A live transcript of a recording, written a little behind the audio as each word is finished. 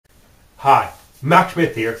Hi, Max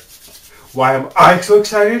Smith here. Why am I so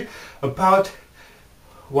excited about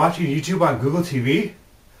watching YouTube on Google TV?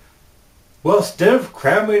 Well, instead of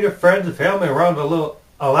cramming your friends and family around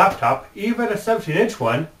a laptop, even a 17-inch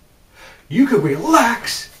one, you could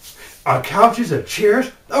relax on couches and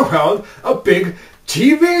chairs around a big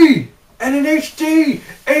TV. And in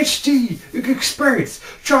HD, you can experience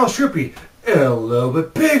Charles Strippy a little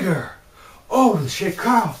bit bigger. Oh, the shit,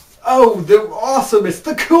 Carl. Oh, the awesomeness,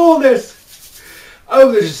 the coolness.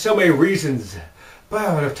 Oh, there's just so many reasons. But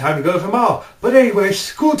I don't have time to go to them all. But anyway,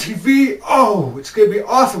 School TV, oh, it's going to be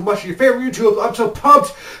awesome watching your favorite YouTubers. I'm so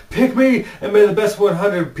pumped. Pick me and may the best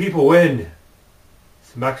 100 people win.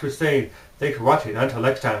 So Max was saying, thanks for watching. Until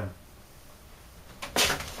next time.